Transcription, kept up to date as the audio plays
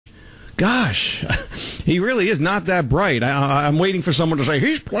Gosh, he really is not that bright. I'm waiting for someone to say,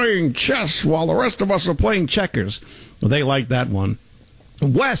 he's playing chess while the rest of us are playing checkers. Well, they like that one.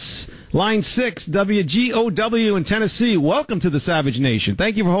 Wes, line 6, WGOW in Tennessee. Welcome to the Savage Nation.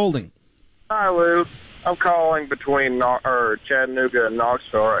 Thank you for holding. Hi, Lou. I'm calling between Chattanooga and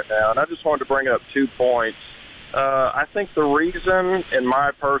Knoxville right now, and I just wanted to bring up 2 points. I think the reason, in my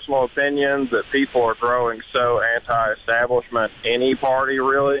personal opinion, that people are growing so anti-establishment, any party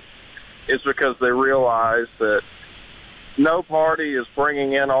really, is because they realize that no party is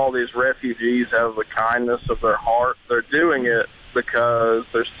bringing in all these refugees out of the kindness of their heart. They're doing it because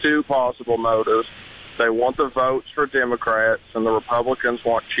there's 2 possible motives. They want the votes for Democrats, and the Republicans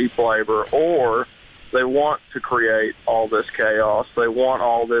want cheap labor, or they want to create all this chaos. They want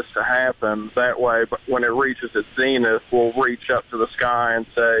all this to happen. That way, but when it reaches its zenith, we'll reach up to the sky and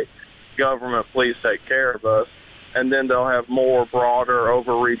say, government, please take care of us. And then they'll have more broader,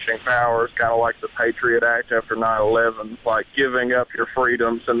 overreaching powers, kind of like the Patriot Act after 9/11, like giving up your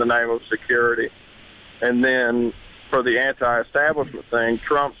freedoms in the name of security. And then for the anti-establishment thing,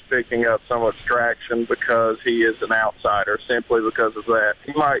 Trump's picking up so much traction because he is an outsider, simply because of that.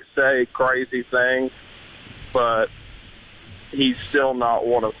 He might say crazy things, but he's still not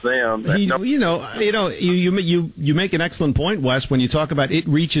one of them. You make an excellent point, Wes, when you talk about it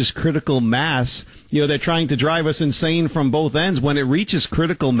reaches critical mass. They're trying to drive us insane from both ends. When it reaches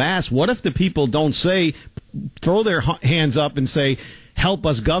critical mass, what if the people don't throw their hands up and say, help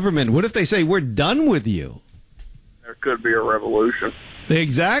us, government? What if they say, we're done with you? There could be a revolution.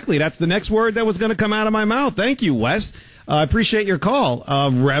 Exactly. That's the next word that was going to come out of my mouth. Thank you, Wes. I appreciate your call.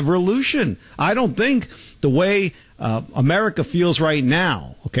 Revolution. I don't think the way America feels right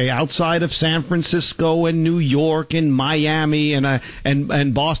now, okay, outside of San Francisco and New York and Miami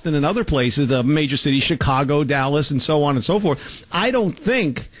and Boston and other places, the major cities, Chicago, Dallas, and so on and so forth, I don't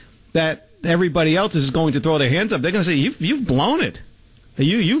think that everybody else is going to throw their hands up. They're going to say, you've blown it.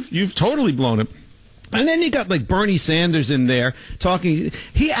 You've totally blown it. And then you got like Bernie Sanders in there talking.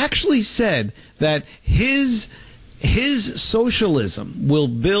 He actually said that his socialism will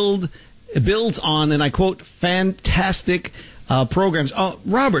builds on, and I quote, fantastic programs. Oh,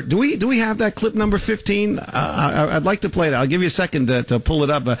 Robert, do we have that clip number 15? I'd like to play that. I'll give you a second to pull it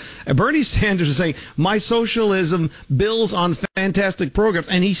up. Bernie Sanders is saying, my socialism builds on fantastic programs,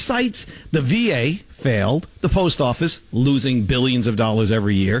 and he cites the VA failed, the post office losing billions of dollars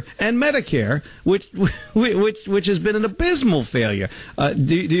every year, and Medicare, which has been an abysmal failure.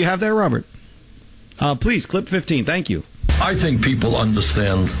 Do you have that, Robert? Please, clip 15. Thank you. I think people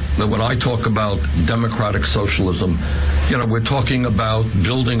understand that when I talk about democratic socialism, we're talking about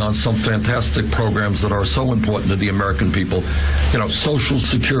building on some fantastic programs that are so important to the American people. Social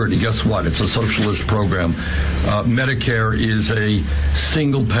Security, guess what? It's a socialist program. Medicare is a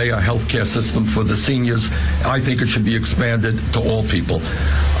single-payer health care system for the seniors. I think it should be expanded to all people.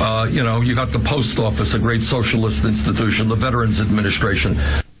 You got the post office, a great socialist institution, the Veterans Administration.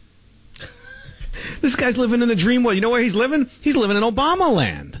 This guy's living in the dream world. You know where he's living? He's living in Obama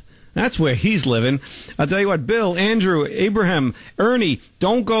land. That's where he's living. I'll tell you what, Bill, Andrew, Abraham, Ernie,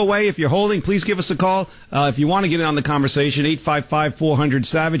 don't go away. If you're holding, please give us a call. If you want to get in on the conversation,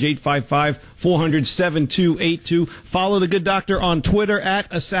 855-400-SAVAGE, 855-400-7282. Follow the good doctor on Twitter at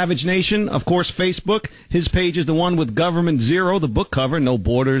A Savage Nation. Of course, Facebook. His page is the one with Government Zero, the book cover. No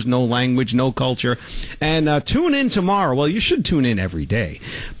borders, no language, no culture. And tune in tomorrow. Well, you should tune in every day.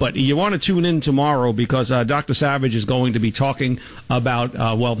 But you want to tune in tomorrow because Dr. Savage is going to be talking about,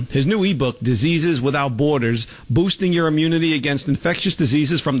 his new ebook, Diseases Without Borders, Boosting Your Immunity Against Infectious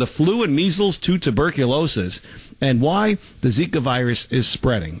Diseases from the Flu and Measles to Tuberculosis, and why the Zika virus is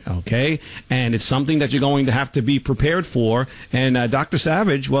spreading, okay? And it's something that you're going to have to be prepared for. And Dr.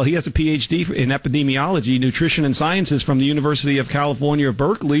 Savage, well, he has a Ph.D. in epidemiology, nutrition, and sciences from the University of California,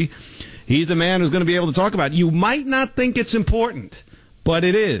 Berkeley. He's the man who's going to be able to talk about it. You might not think it's important, but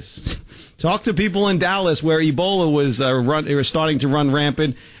it is. Talk to people in Dallas where Ebola was starting to run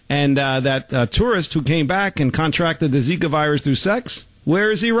rampant, and that tourist who came back and contracted the Zika virus through sex.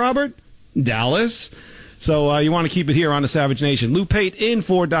 Where is he, Robert? Dallas. So you want to keep it here on the Savage Nation. Lou Pate in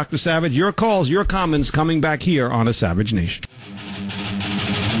for Dr. Savage. Your calls, your comments coming back here on a Savage Nation.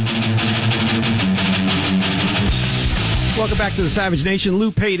 Welcome back to the Savage Nation.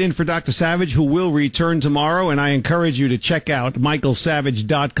 Lou Pate in for Dr. Savage, who will return tomorrow, and I encourage you to check out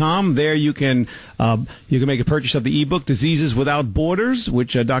michaelsavage.com. There you can make a purchase of the ebook Diseases Without Borders,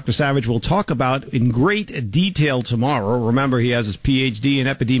 which Dr. Savage will talk about in great detail tomorrow. Remember, he has his Ph.D. in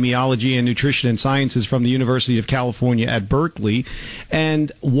epidemiology and nutrition and sciences from the University of California at Berkeley.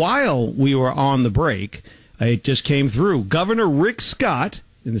 And while we were on the break, it just came through. Governor Rick Scott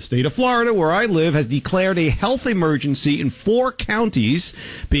in the state of Florida, where I live, has declared a health emergency in 4 counties,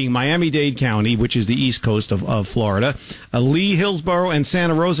 being Miami-Dade County, which is the east coast of Florida, Lee, Hillsborough, and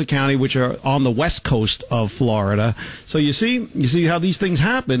Santa Rosa County, which are on the west coast of Florida. So you see how these things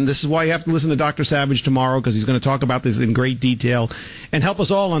happen. This is why you have to listen to Dr. Savage tomorrow, because he's going to talk about this in great detail and help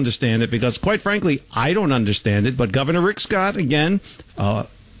us all understand it, because quite frankly, I don't understand it. But Governor Rick Scott, again,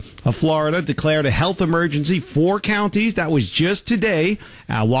 of Florida, declared a health emergency, 4 counties. That was just today,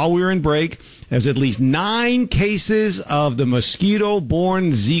 while we were in break. There's at least 9 cases of the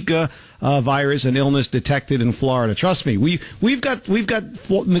mosquito-borne Zika virus and illness detected in Florida. Trust me, we've got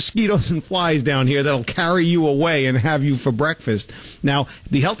mosquitoes and flies down here that'll carry you away and have you for breakfast. Now,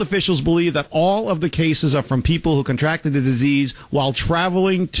 the health officials believe that all of the cases are from people who contracted the disease while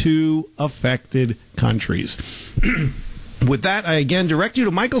traveling to affected countries. With that, I again direct you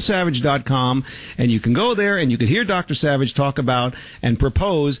to michaelsavage.com, and you can go there and you can hear Dr. Savage talk about and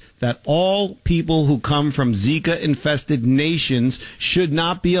propose that all people who come from Zika-infested nations should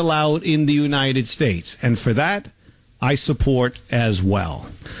not be allowed in the United States. And for that, I support as well.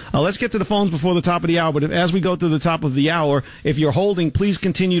 Let's get to the phones before the top of the hour, but as we go to the top of the hour, if you're holding, please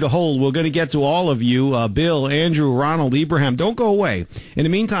continue to hold. We're going to get to all of you, Bill, Andrew, Ronald, Ibrahim. Don't go away. In the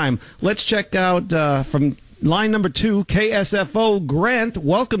meantime, let's check out from line number 2, KSFO, Grant.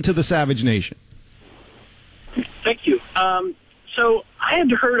 Welcome to the Savage Nation. Thank you. So I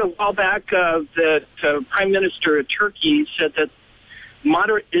had heard a while back that Prime Minister of Turkey said that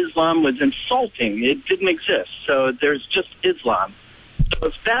moderate Islam was insulting. It didn't exist. So there's just Islam. So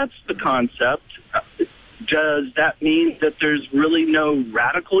if that's the concept, does that mean that there's really no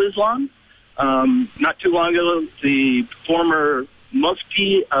radical Islam? Not too long ago, the former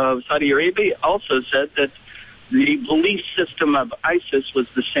Mufti of Saudi Arabia also said that the belief system of ISIS was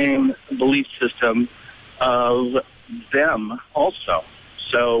the same belief system of them also.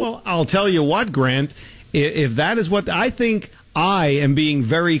 So, well, I'll tell you what, Grant, if that is what I think, I am being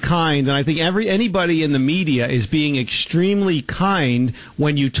very kind, and I think anybody in the media is being extremely kind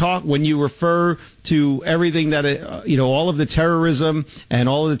when you refer to everything that all of the terrorism and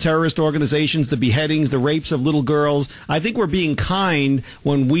all of the terrorist organizations, the beheadings, the rapes of little girls. I think we're being kind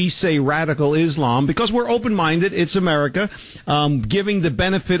when we say radical Islam, because we're open-minded. It's America, giving the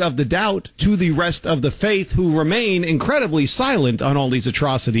benefit of the doubt to the rest of the faith, who remain incredibly silent on all these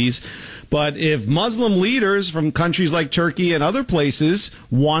atrocities. But if Muslim leaders from countries like Turkey and other places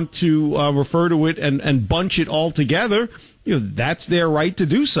want to refer to it and bunch it all together, that's their right to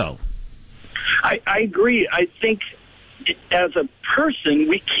do so. I agree. I think as a person,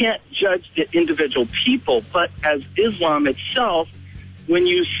 we can't judge the individual people, but as Islam itself, when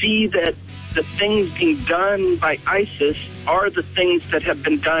you see that the things being done by ISIS are the things that have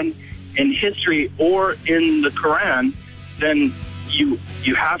been done in history or in the Quran, then you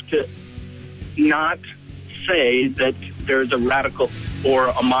have to not say that there's a radical or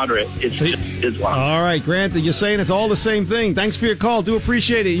a moderate. It's just Islam. All right, Grant, you're saying it's all the same thing. Thanks for your call. Do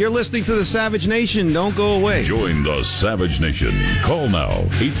appreciate it. You're listening to the Savage Nation. Don't go away. Join the Savage Nation. Call now.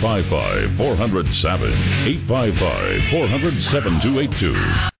 855-400-SAVAGE.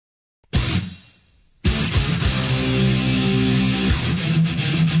 855-400-7282.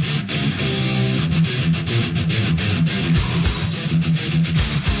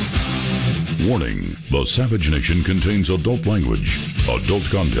 Warning, the Savage Nation contains adult language, adult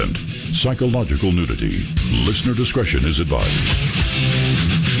content, psychological nudity. Listener discretion is advised.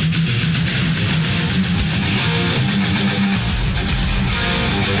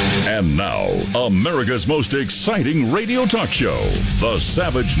 And now, America's most exciting radio talk show, The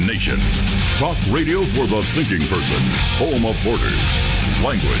Savage Nation. Talk radio for the thinking person, home of borders,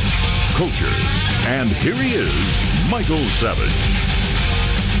 language, culture. And here he is, Michael Savage.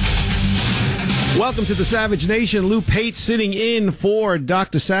 Welcome to the Savage Nation. Lou Pate sitting in for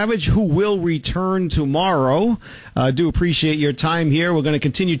Dr. Savage, who will return tomorrow. Do appreciate your time here. We're going to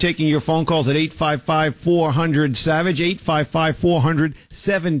continue taking your phone calls at 855-400-SAVAGE,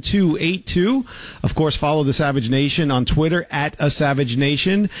 855-400-7282. Of course, follow the Savage Nation on Twitter at A Savage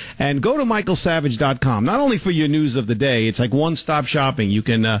Nation, and go to michaelsavage.com. Not only for your news of the day, it's like one-stop shopping. You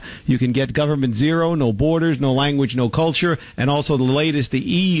can get Government Zero, No Borders, No Language, No Culture, and also the latest,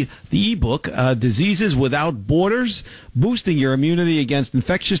 the e-book, Diseases Without Borders, boosting your immunity against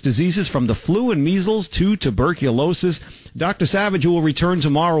infectious diseases from the flu and measles to tuberculosis. Dr. Savage, who will return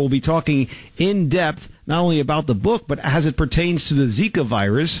tomorrow, will be talking in depth not only about the book, but as it pertains to the Zika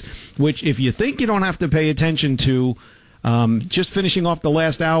virus, which if you think you don't have to pay attention to, Just finishing off the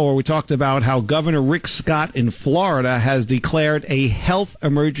last hour, we talked about how Governor Rick Scott in Florida has declared a health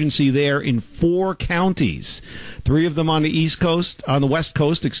emergency there in 4 counties. 3 of them on the west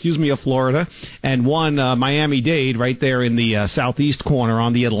coast, of Florida, and 1, Miami-Dade, right there in the southeast corner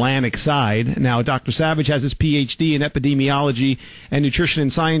on the Atlantic side. Now, Dr. Savage has his Ph.D. in epidemiology and nutrition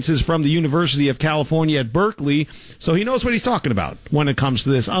and sciences from the University of California at Berkeley, so he knows what he's talking about when it comes to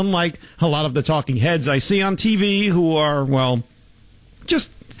this, unlike a lot of the talking heads I see on TV who are, well,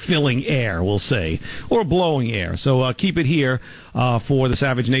 just filling air, we'll say, or blowing air. So keep it here for the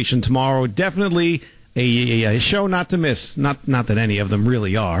Savage Nation tomorrow. Definitely a show not to miss. Not that any of them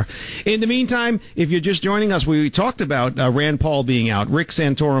really are. In the meantime, if you're just joining us, we talked about Rand Paul being out, Rick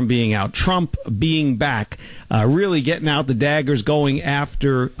Santorum being out, Trump being back, really getting out the daggers, going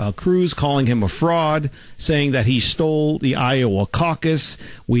after Cruz, calling him a fraud, saying that he stole the Iowa caucus.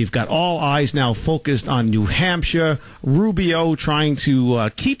 We've got all eyes now focused on New Hampshire. Rubio trying to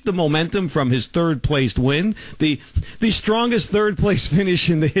keep the momentum from his third-place win, the strongest third-place finish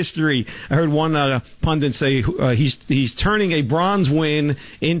in the history. I heard one pundit say he's turning a bronze win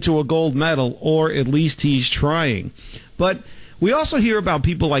into a gold medal, or at least he's trying. But we also hear about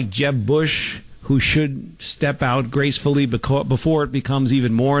people like Jeb Bush, who should step out gracefully before it becomes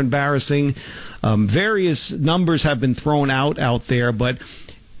even more embarrassing. Various numbers have been thrown out there, but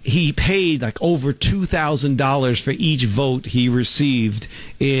he paid like over $2,000 for each vote he received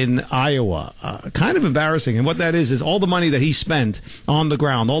in Iowa. Kind of embarrassing. And what that is all the money that he spent on the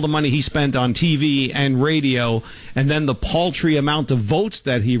ground, all the money he spent on TV and radio, and then the paltry amount of votes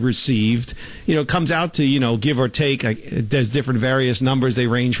that he received, comes out to, give or take, there's different various numbers. They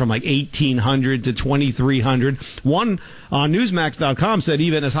range from like 1,800 to 2,300. One on Newsmax.com said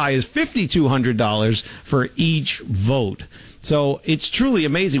even as high as $5,200 for each vote. So it's truly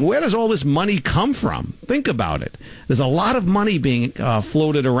amazing. Where does all this money come from? Think about it. There's a lot of money being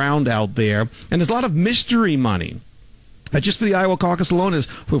floated around out there, and there's a lot of mystery money. Just for the Iowa caucus alone is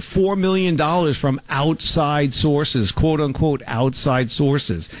for $4 million from outside sources, quote-unquote outside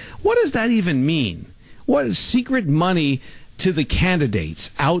sources. What does that even mean? What is secret money to the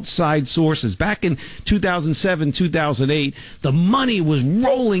candidates, outside sources? Back in 2007, 2008, the money was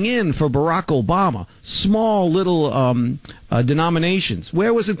rolling in for Barack Obama. Small little denominations.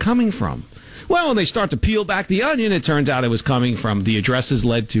 Where was it coming from? Well, when they start to peel back the onion, it turns out it was coming from the addresses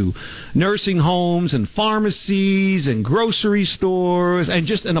led to nursing homes and pharmacies and grocery stores and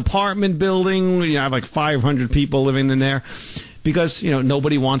just an apartment building. You have like 500 people living in there. Because,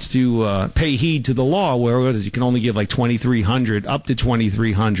 nobody wants to pay heed to the law, whereas you can only give like $2,300, up to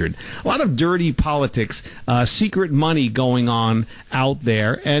 $2,300. A lot of dirty politics, secret money going on out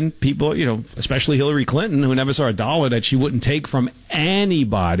there, and people, especially Hillary Clinton, who never saw a dollar that she wouldn't take from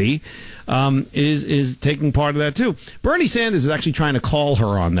anybody, is taking part of that too. Bernie Sanders is actually trying to call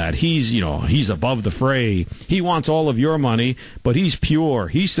her on that. He's above the fray. He wants all of your money, but he's pure.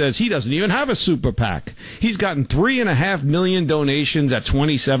 He says he doesn't even have a super PAC. He's gotten 3.5 million donations at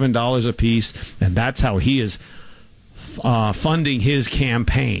 $27 a piece, and that's how he is funding his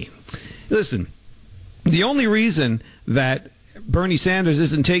campaign. Listen, the only reason that Bernie Sanders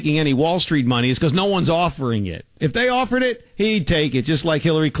isn't taking any Wall Street money is because no one's offering it. If they offered it, he'd take it, just like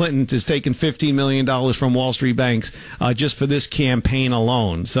Hillary Clinton has taken $15 million from Wall Street banks just for this campaign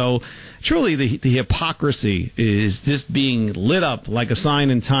alone. So truly the hypocrisy is just being lit up like a sign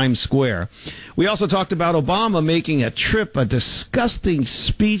in Times Square. We also talked about Obama making a disgusting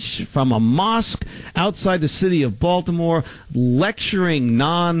speech from a mosque outside the city of Baltimore, lecturing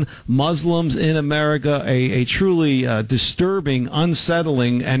non-Muslims in America, a truly disturbing,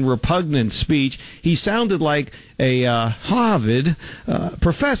 unsettling, and repugnant speech. He sounded like a Harvard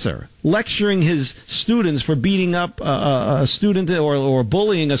professor lecturing his students for beating up a student or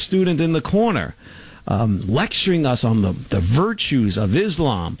bullying a student in the corner. Lecturing us on the virtues of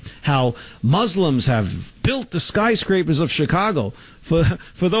Islam, how Muslims have built the skyscrapers of Chicago.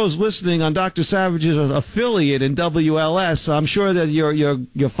 For those listening on Dr. Savage's affiliate in WLS, I'm sure that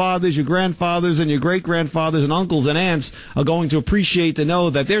your fathers, your grandfathers, and your great-grandfathers and uncles and aunts are going to appreciate to know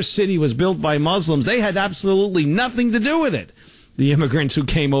that their city was built by Muslims. They had absolutely nothing to do with it. The immigrants who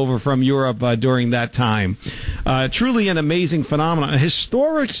came over from Europe during that time. Truly an amazing phenomenon. A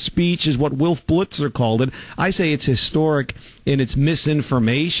historic speech is what Wilf Blitzer called it. I say it's historic in its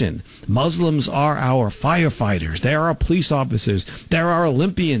misinformation. Muslims are our firefighters. They're our police officers. They're our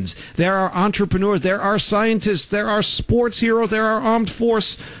Olympians. They're our entrepreneurs. They're our scientists. They're our sports heroes. They're our armed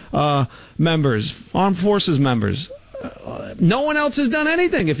forces members. No one else has done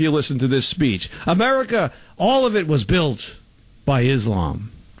anything if you listen to this speech. America, all of it was built by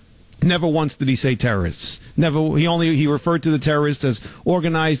Islam. Never once did he say terrorists. Never. He referred to the terrorists as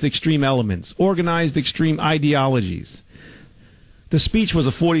organized extreme elements, organized extreme ideologies. The speech was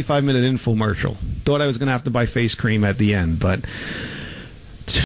a 45-minute infomercial. Thought I was going to have to buy face cream at the end, but